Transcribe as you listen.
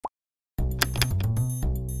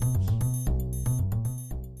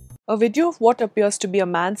A video of what appears to be a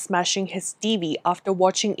man smashing his TV after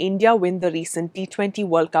watching India win the recent T20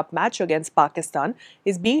 World Cup match against Pakistan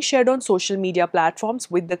is being shared on social media platforms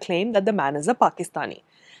with the claim that the man is a Pakistani.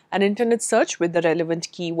 An internet search with the relevant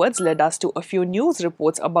keywords led us to a few news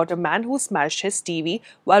reports about a man who smashed his TV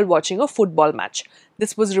while watching a football match.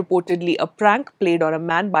 This was reportedly a prank played on a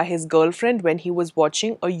man by his girlfriend when he was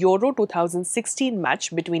watching a Euro 2016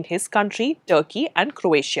 match between his country, Turkey, and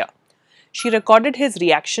Croatia. She recorded his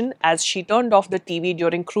reaction as she turned off the TV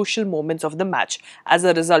during crucial moments of the match, as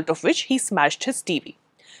a result of which he smashed his TV.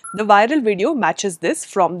 The viral video matches this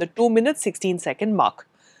from the 2-minute 16-second mark.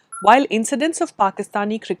 While incidents of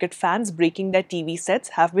Pakistani cricket fans breaking their TV sets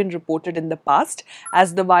have been reported in the past,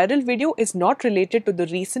 as the viral video is not related to the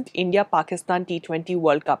recent India-Pakistan T20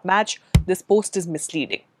 World Cup match, this post is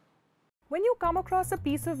misleading. When you come across a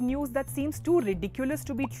piece of news that seems too ridiculous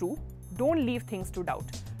to be true, don't leave things to doubt.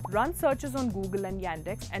 Run searches on Google and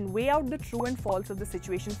Yandex and weigh out the true and false of the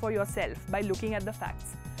situation for yourself by looking at the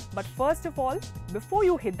facts. But first of all, before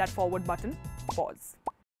you hit that forward button, pause.